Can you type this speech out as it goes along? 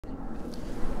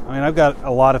I mean, I've got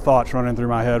a lot of thoughts running through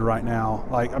my head right now.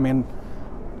 Like, I mean,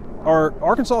 are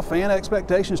Arkansas fan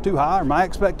expectations too high? Are my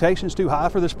expectations too high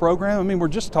for this program? I mean, we're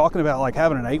just talking about like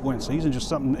having an 8-win season, just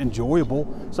something enjoyable,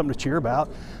 something to cheer about.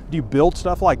 Do you build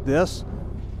stuff like this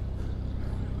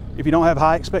if you don't have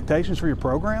high expectations for your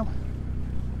program?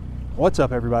 What's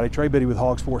up, everybody? Trey Biddy with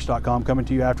HawgSports.com coming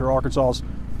to you after Arkansas's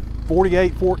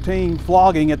 48-14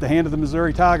 flogging at the hand of the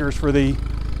Missouri Tigers for the,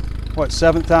 what,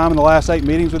 7th time in the last 8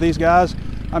 meetings with these guys?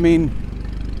 I mean,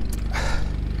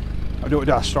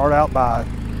 do I start out by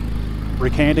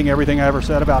recanting everything I ever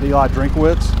said about Eli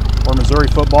Drinkwitz or Missouri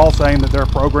football, saying that their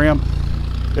program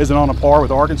isn't on a par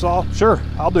with Arkansas? Sure,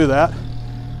 I'll do that.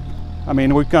 I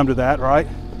mean, we've come to that, right?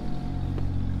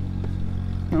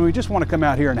 I mean, we just want to come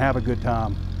out here and have a good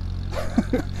time.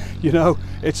 You know,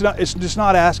 it's just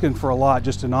not asking for a lot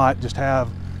just to not just have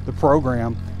the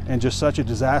program in just such a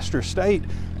disastrous state.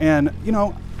 And, you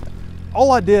know,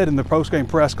 all I did in the post-game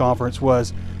press conference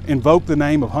was invoke the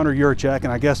name of Hunter Yurachek, and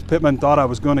I guess Pittman thought I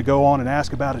was going to go on and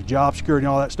ask about his job security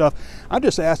and all that stuff. I'm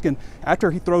just asking,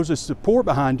 after he throws his support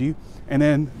behind you, and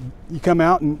then you come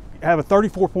out and have a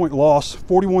 34-point loss,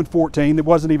 41-14, it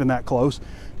wasn't even that close,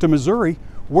 to Missouri,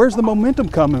 where's the momentum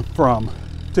coming from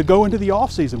to go into the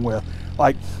offseason with?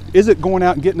 Like, is it going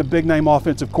out and getting a big-name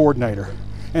offensive coordinator?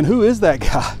 And who is that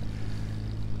guy?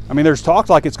 I mean, there's talk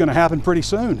like it's going to happen pretty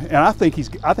soon, and I think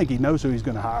he knows who he's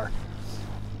going to hire.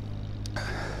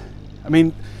 I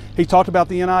mean, he talked about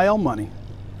the NIL money,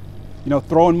 you know,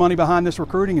 throwing money behind this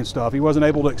recruiting and stuff. He wasn't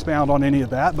able to expound on any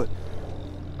of that, but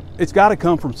it's got to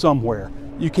come from somewhere.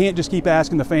 You can't just keep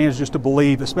asking the fans just to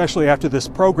believe, especially after this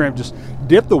program just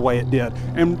dipped the way it did.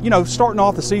 And, you know, starting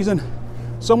off the season,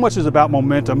 so much is about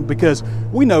momentum, because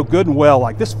we know good and well,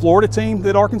 like this Florida team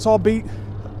that Arkansas beat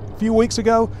a few weeks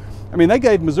ago, I mean, they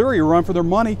gave Missouri a run for their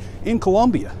money in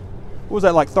Columbia. What was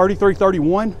that, like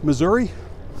 33-31, Missouri?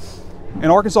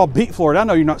 And Arkansas beat Florida. I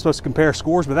know you're not supposed to compare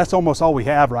scores, but that's almost all we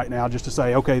have right now, just to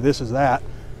say, okay, this is that.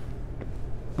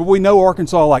 But we know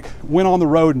Arkansas like went on the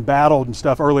road and battled and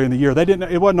stuff early in the year.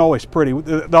 It wasn't always pretty.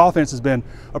 The offense has been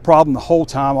a problem the whole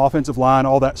time. Offensive line,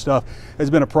 all that stuff has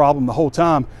been a problem the whole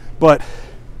time. But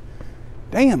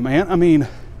damn, man, I mean,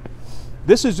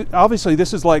 this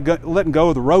is like letting go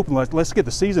of the rope and let's get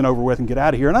the season over with and get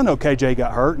out of here. And I know KJ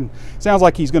got hurt, and it sounds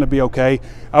like he's going to be okay.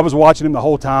 I was watching him the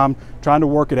whole time, trying to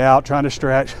work it out, trying to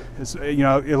stretch. You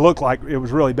know, it looked like it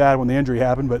was really bad when the injury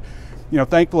happened, but you know,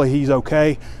 thankfully he's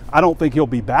okay. I don't think he'll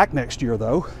be back next year,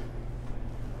 though.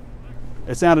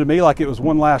 It sounded to me like it was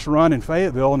one last run in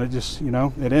Fayetteville, and it just, you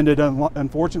know, it ended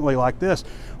unfortunately like this.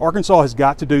 Arkansas has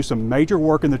got to do some major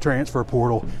work in the transfer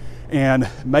portal and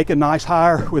make a nice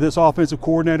hire with this offensive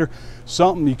coordinator.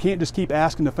 Something you can't just keep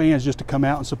asking the fans just to come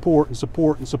out and support and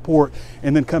support and support,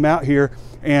 and then come out here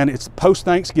and it's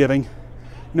post-Thanksgiving, you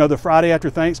know, the Friday after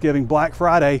Thanksgiving, Black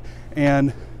Friday,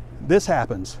 and this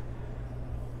happens.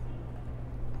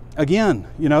 Again,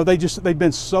 you know, they've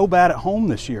been so bad at home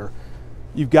this year.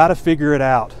 You've got to figure it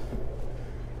out.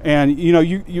 And, you know,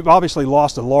 you've obviously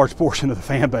lost a large portion of the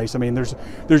fan base. I mean, there's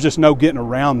just no getting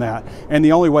around that. And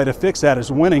the only way to fix that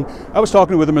is winning. I was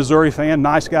talking with a Missouri fan,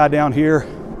 nice guy down here.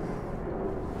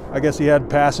 I guess he had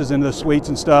passes into the suites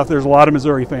and stuff. There's a lot of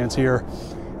Missouri fans here.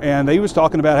 And he was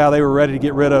talking about how they were ready to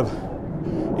get rid of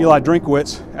Eli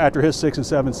Drinkwitz after his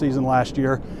 6-7 season last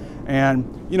year.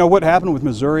 And, you know, what happened with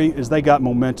Missouri is they got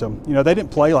momentum. You know, they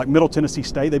didn't play like Middle Tennessee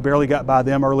State. They barely got by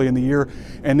them early in the year.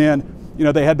 And then, you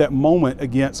know, they had that moment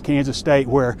against Kansas State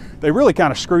where they really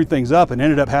kind of screwed things up and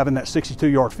ended up having that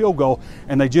 62-yard field goal,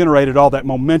 and they generated all that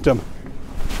momentum,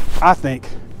 I think,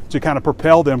 to kind of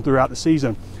propel them throughout the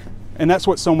season. And that's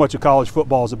what so much of college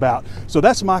football is about. So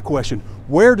that's my question.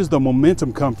 Where does the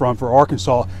momentum come from for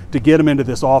Arkansas to get them into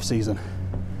this offseason?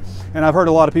 And I've heard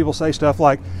a lot of people say stuff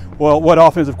like, well, what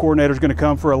offensive coordinator is going to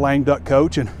come for a lame duck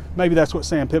coach? And maybe that's what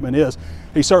Sam Pittman is.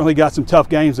 He certainly got some tough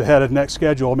games ahead of next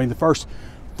schedule. I mean,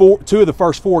 two of the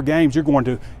first 4 games you're going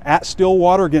to at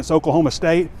Stillwater against Oklahoma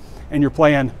State, and you're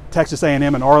playing Texas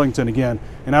A&M and Arlington again.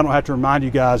 And I don't have to remind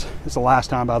you guys, it's the last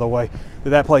time, by the way,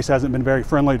 that place hasn't been very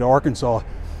friendly to Arkansas.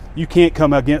 You can't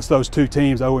come against those 2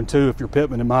 teams 0-2 if you're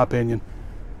Pittman, in my opinion.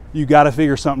 You got to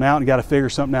figure something out, and you got to figure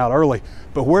something out early.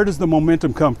 But where does the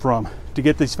momentum come from to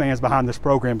get these fans behind this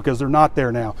program? Because they're not there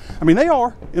now. I mean, they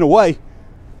are, in a way.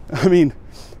 I mean,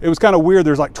 it was kind of weird.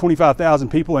 There's like 25,000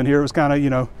 people in here. It was kind of, you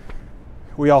know,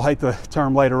 we all hate the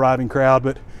term late arriving crowd,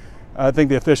 but I think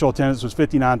the official attendance was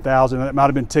 59,000. It might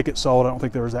have been tickets sold. I don't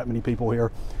think there was that many people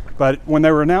here. But when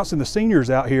they were announcing the seniors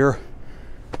out here,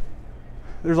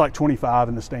 there's like 25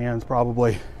 in the stands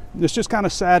probably. It's just kind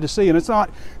of sad to see, and it's not,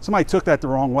 somebody took that the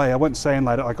wrong way. I wasn't saying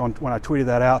that like when I tweeted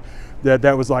that out,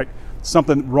 that was like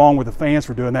something wrong with the fans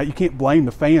for doing that. You can't blame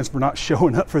the fans for not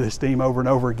showing up for this team over and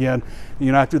over again,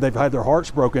 you know, after they've had their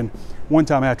hearts broken one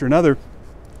time after another.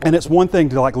 And it's one thing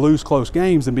to like lose close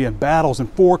games and be in battles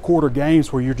and 4-quarter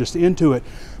games where you're just into it,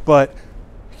 but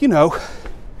you know,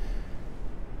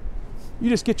 you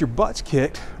just get your butts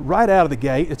kicked right out of the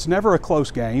gate. It's never a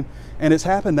close game, and it's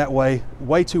happened that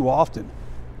way too often.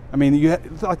 I mean,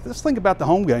 let's think about the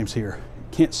home games here.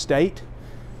 Kent State,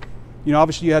 you know,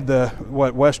 obviously you had the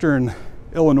Western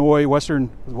Illinois, Western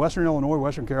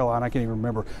Carolina, I can't even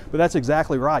remember, but that's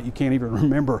exactly right. You can't even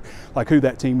remember like who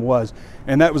that team was,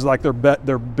 and that was like their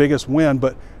biggest win,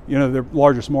 but you know, their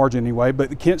largest margin anyway. But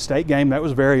the Kent State game, that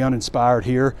was very uninspired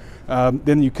here.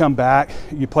 Then you come back,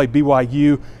 you play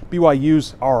BYU.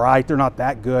 BYU's all right, they're not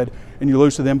that good, and you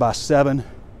lose to them by 7.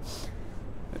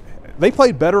 They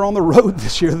played better on the road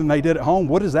this year than they did at home.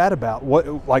 What is that about?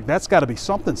 What, like, that's got to be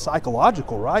something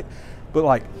psychological, right? But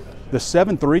like the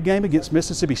 7-3 game against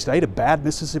Mississippi State, a bad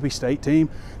Mississippi State team,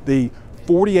 the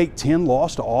 48-10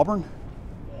 loss to Auburn.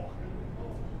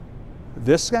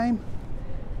 This game,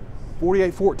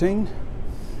 48-14.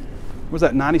 Was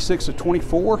that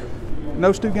 96-24 in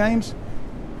those 2 games?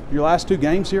 Your last 2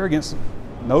 games here against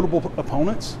notable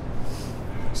opponents.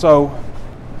 So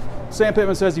Sam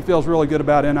Pittman says he feels really good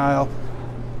about NIL.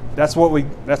 That's what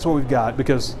we've got,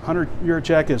 because Hunter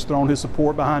Yurachek has thrown his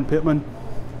support behind Pittman,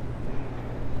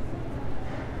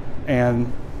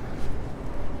 and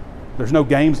there's no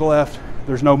games left.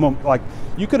 There's no like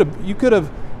you could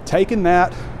have taken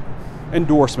that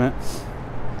endorsement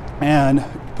and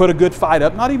put a good fight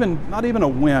up. Not even a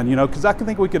win, you know, because I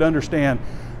think we could understand.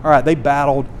 All right, they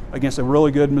battled against a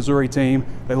really good Missouri team.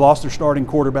 They lost their starting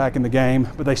quarterback in the game,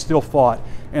 but they still fought.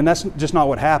 And that's just not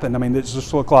what happened. I mean, it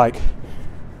just looked like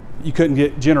you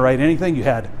couldn't generate anything. You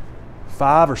had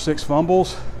 5 or 6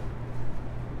 fumbles.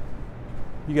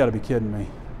 You got to be kidding me.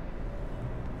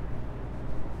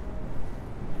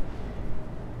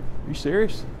 Are you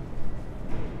serious?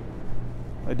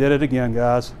 They did it again,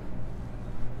 guys.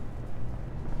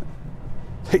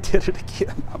 They did it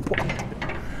again.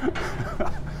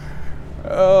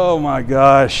 Oh my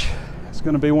gosh. It's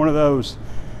going to be one of those.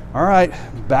 All right,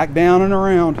 back down and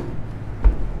around.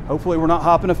 Hopefully we're not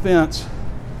hopping a fence.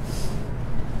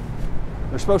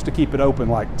 They're supposed to keep it open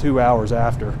like 2 hours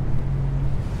after.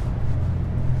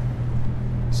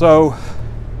 So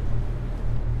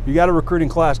you got a recruiting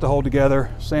class to hold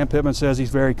together. Sam Pittman says he's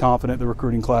very confident the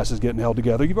recruiting class is getting held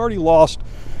together. You've already lost,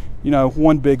 you know,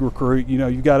 one big recruit. You know,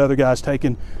 you've got other guys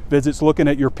taking visits, looking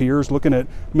at your peers, looking at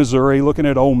Missouri, looking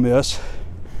at Ole Miss.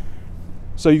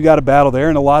 So you've got a battle there,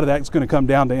 and a lot of that's going to come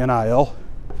down to NIL.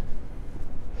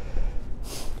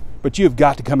 But you've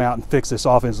got to come out and fix this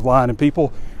offensive line. And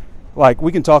people, like,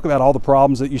 we can talk about all the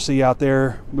problems that you see out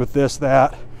there with this,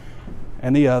 that,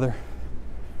 and the other,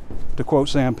 to quote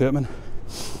Sam Pittman.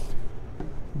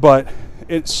 But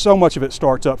so much of it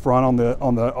starts up front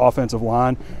on the offensive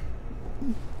line.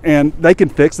 And they can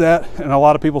fix that, and a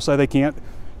lot of people say they can't,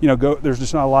 you know, there's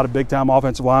just not a lot of big-time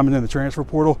offensive linemen in the transfer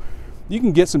portal. You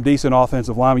can get some decent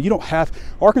offensive linemen. You don't have,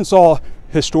 Arkansas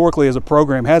historically as a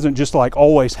program hasn't just like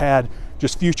always had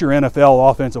just future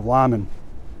NFL offensive linemen.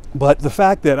 But the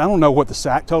fact that, I don't know what the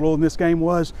sack total in this game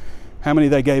was, how many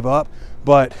they gave up,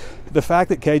 but the fact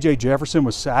that KJ Jefferson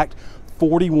was sacked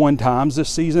 41 times this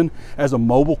season as a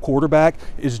mobile quarterback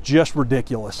is just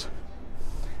ridiculous.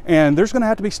 And there's going to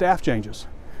have to be staff changes.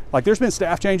 Like, there's been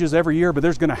staff changes every year, but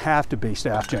there's going to have to be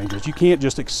staff changes. You can't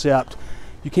just accept,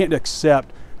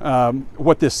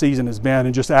 what this season has been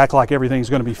and just act like everything's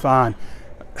going to be fine.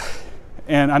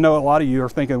 And I know a lot of you are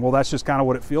thinking, well, that's just kind of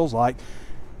what it feels like.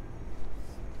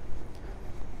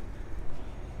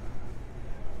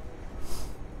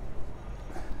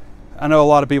 I know a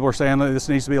lot of people are saying that this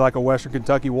needs to be like a Western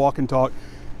Kentucky walk and talk.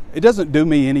 It doesn't do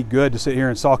me any good to sit here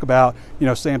and talk about, you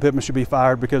know, Sam Pittman should be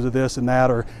fired because of this and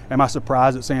that, or am I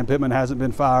surprised that Sam Pittman hasn't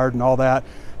been fired and all that,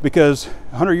 because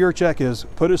Hunter Yurachek has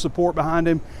put his support behind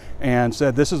him and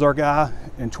said this is our guy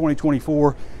in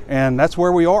 2024, and that's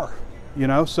where we are, you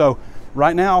know. So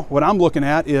right now what I'm looking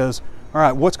at is, all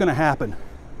right, what's going to happen?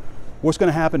 What's going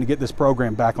to happen to get this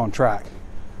program back on track?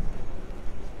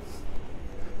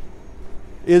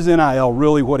 Is NIL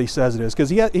really what he says it is?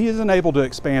 Because he isn't able to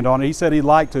expand on it. He said he'd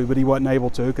like to, but he wasn't able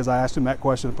to, because I asked him that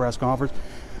question at the press conference.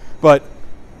 But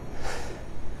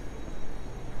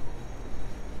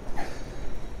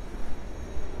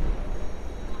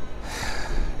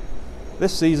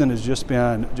this season has just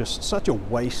been just such a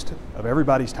waste of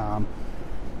everybody's time.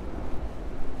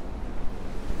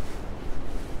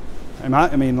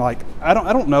 I mean, like, I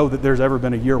don't know that there's ever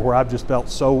been a year where I've just felt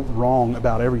so wrong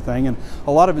about everything, and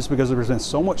a lot of it's because there's been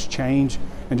so much change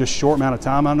in just a short amount of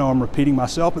time. I know I'm repeating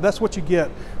myself, but that's what you get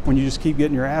when you just keep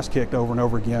getting your ass kicked over and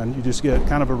over again. You just get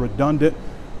kind of a redundant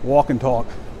walk and talk.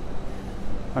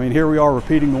 I mean, here we are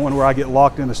repeating the one where I get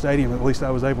locked in the stadium. At least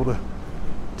I was able to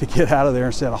get out of there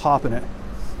instead of hopping it.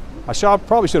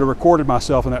 Probably should have recorded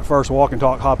myself in that first walk and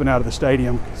talk hopping out of the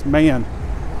stadium. Man,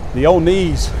 the old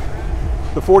knees,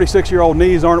 the 46-year-old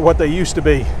knees aren't what they used to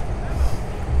be.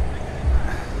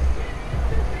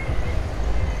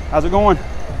 How's it going?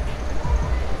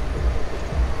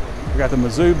 We got the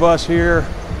Mizzou bus here.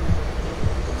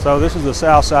 So this is the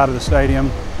south side of the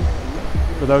stadium.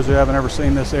 For those who haven't ever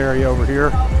seen this area over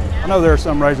here, I know there are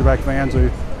some Razorback fans who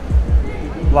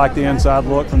like the inside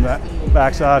look from that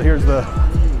backside. Here's the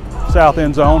south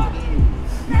end zone.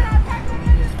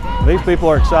 These people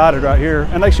are excited right here,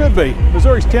 and they should be.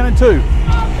 Missouri's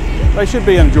 10-2. They should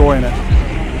be enjoying it.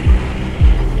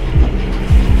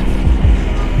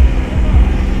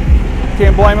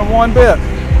 Can't blame them one bit.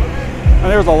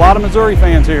 And there's a lot of Missouri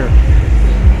fans here.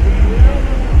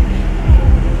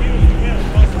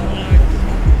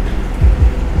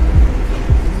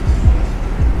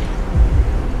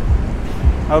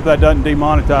 I hope that doesn't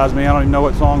demonetize me. I don't even know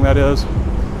what song that is.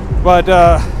 But,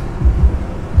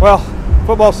 well,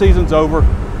 football season's over.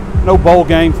 No bowl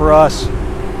game for us.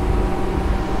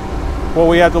 What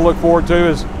we have to look forward to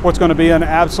is what's going to be an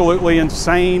absolutely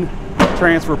insane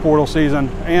transfer portal season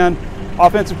and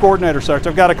offensive coordinator search.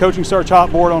 I've got a coaching search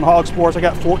hot board on HawgSports. I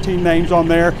got 14 names on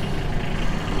there.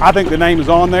 I think the name is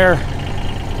on there,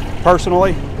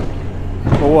 personally,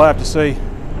 but we'll have to see.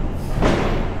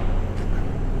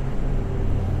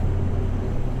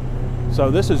 So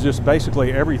this is just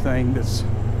basically everything that's,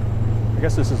 I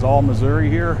guess this is all Missouri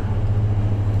here.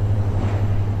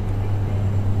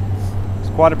 It's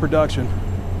quite a production.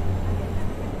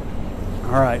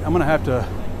 All right, I'm gonna have to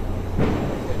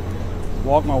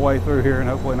walk my way through here and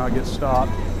hopefully not get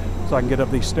stopped so I can get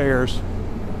up these stairs.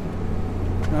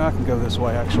 I can go this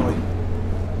way actually.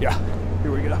 Yeah,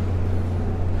 here we go.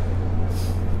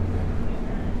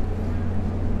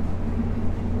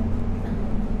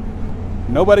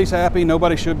 Nobody's happy.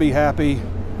 Nobody should be happy.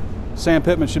 Sam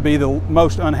Pittman should be the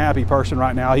most unhappy person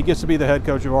right now. He gets to be the head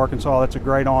coach of Arkansas. That's a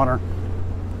great honor.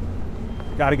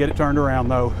 Got to get it turned around,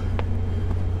 though.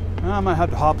 I might have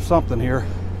to hop something here.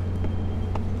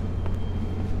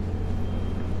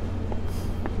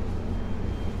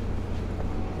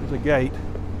 There's a gate.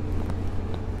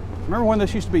 Remember when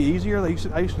this used to be easier? I used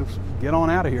to get on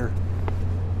out of here.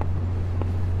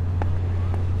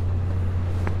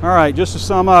 All right, just to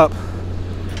sum up.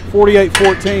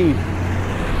 48-14,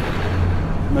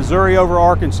 Missouri over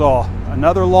Arkansas.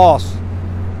 Another loss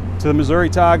to the Missouri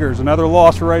Tigers. Another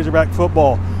loss for Razorback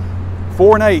football.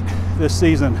 4-8 this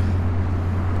season.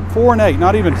 4-8,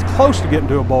 not even close to getting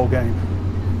to a bowl game.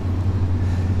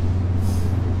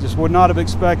 Just would not have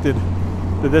expected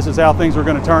that this is how things were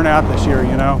going to turn out this year,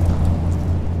 you know.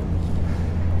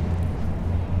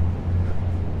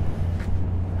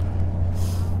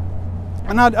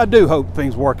 And I do hope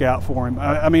things work out for him.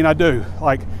 I mean, I do.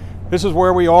 Like, this is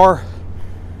where we are.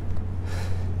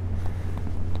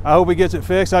 I hope he gets it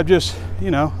fixed. I just, you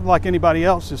know, like anybody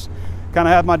else, just kind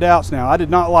of have my doubts now. I did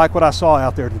not like what I saw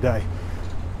out there today.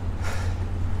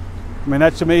 I mean,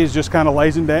 that to me is just kind of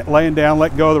laying down,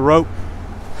 letting go of the rope.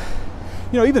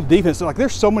 You know, even defense, like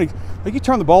there's so many, like you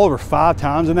turn the ball over 5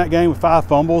 times in that game with 5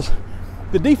 fumbles.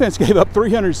 The defense gave up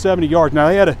 370 yards. Now,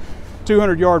 they had a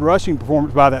 200-yard rushing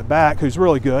performance by that back, who's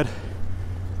really good.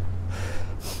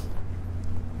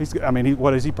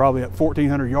 What is he, probably at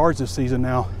 1,400 yards this season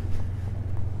now.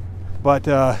 But,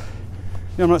 you know,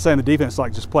 I'm not saying the defense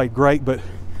like just played great, but,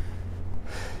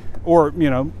 or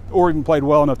even played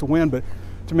well enough to win, but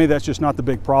to me, that's just not the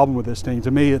big problem with this team. To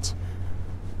me, it's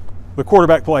the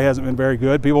quarterback play hasn't been very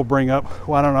good. People bring up,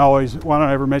 why don't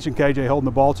I ever mention KJ holding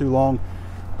the ball too long?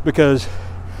 Because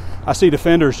I see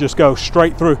defenders just go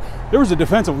straight through. There was a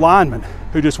defensive lineman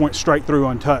who just went straight through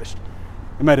untouched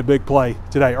and made a big play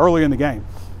today, early in the game.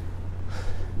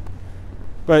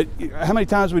 But how many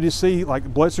times we just see like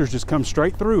blitzers just come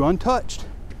straight through untouched?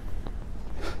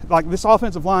 Like, this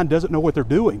offensive line doesn't know what they're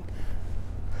doing.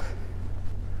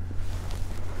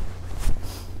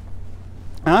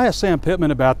 And I asked Sam Pittman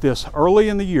about this early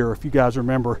in the year, if you guys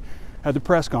remember, at the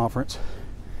press conference,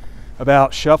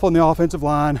 about shuffling the offensive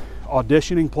line,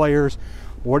 auditioning players,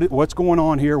 what's going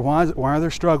on here, why are there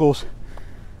struggles?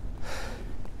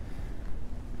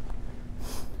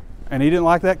 And he didn't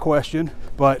like that question,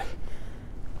 but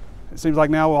it seems like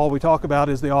now all we talk about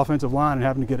is the offensive line and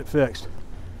having to get it fixed.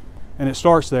 And it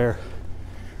starts there.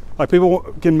 Like, people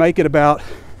can make it about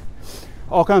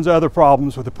all kinds of other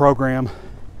problems with the program,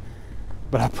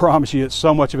 but I promise you,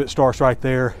 so much of it starts right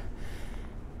there.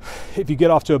 If you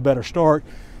get off to a better start,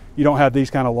 you don't have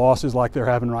these kind of losses like they're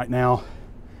having right now.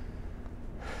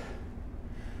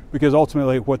 Because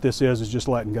ultimately what this is just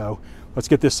letting go. Let's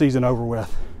get this season over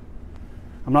with.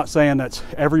 I'm not saying that's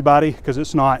everybody, because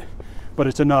it's not, but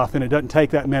it's enough, and it doesn't take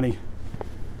that many.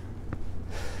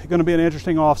 It's going to be an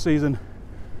interesting off season.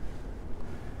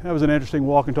 That was an interesting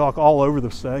walk and talk all over the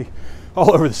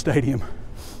stadium.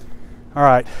 All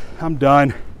right, I'm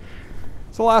done.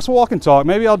 It's the last walk and talk.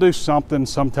 Maybe I'll do something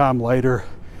sometime later.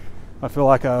 I feel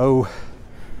like I owe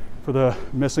for the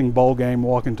missing bowl game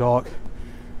walk and talk.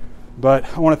 But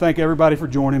I want to thank everybody for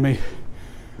joining me.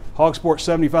 HawgSports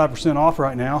 75% off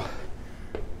right now.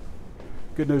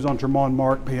 Good news on Tremont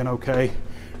Mark being okay,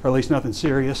 or at least nothing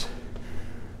serious.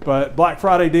 But Black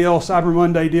Friday deal, Cyber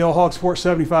Monday deal, HawgSports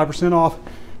 75% off.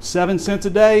 7 cents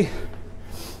a day,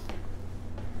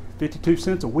 52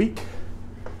 cents a week,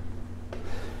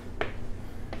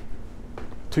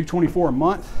 $224 a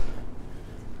month,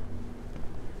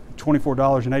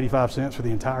 $24.85 for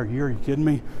the entire year. Are you kidding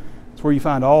me? It's where you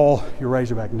find all your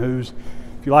Razorback news.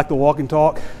 If you like the walk and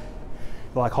talk,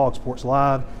 you like HawgSports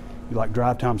Live, you like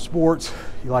Drive Time Sports,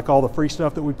 you like all the free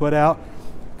stuff that we put out,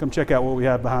 come check out what we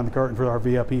have behind the curtain for our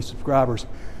VIP subscribers.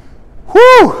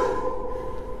 Whew!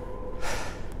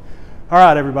 All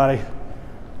right, everybody.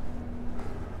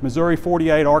 Missouri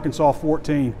 48, Arkansas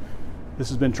 14. This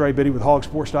has been Trey Biddy with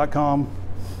HawgSports.com.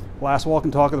 Last walk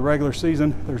and talk of the regular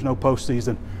season. There's no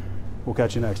postseason. We'll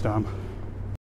catch you next time.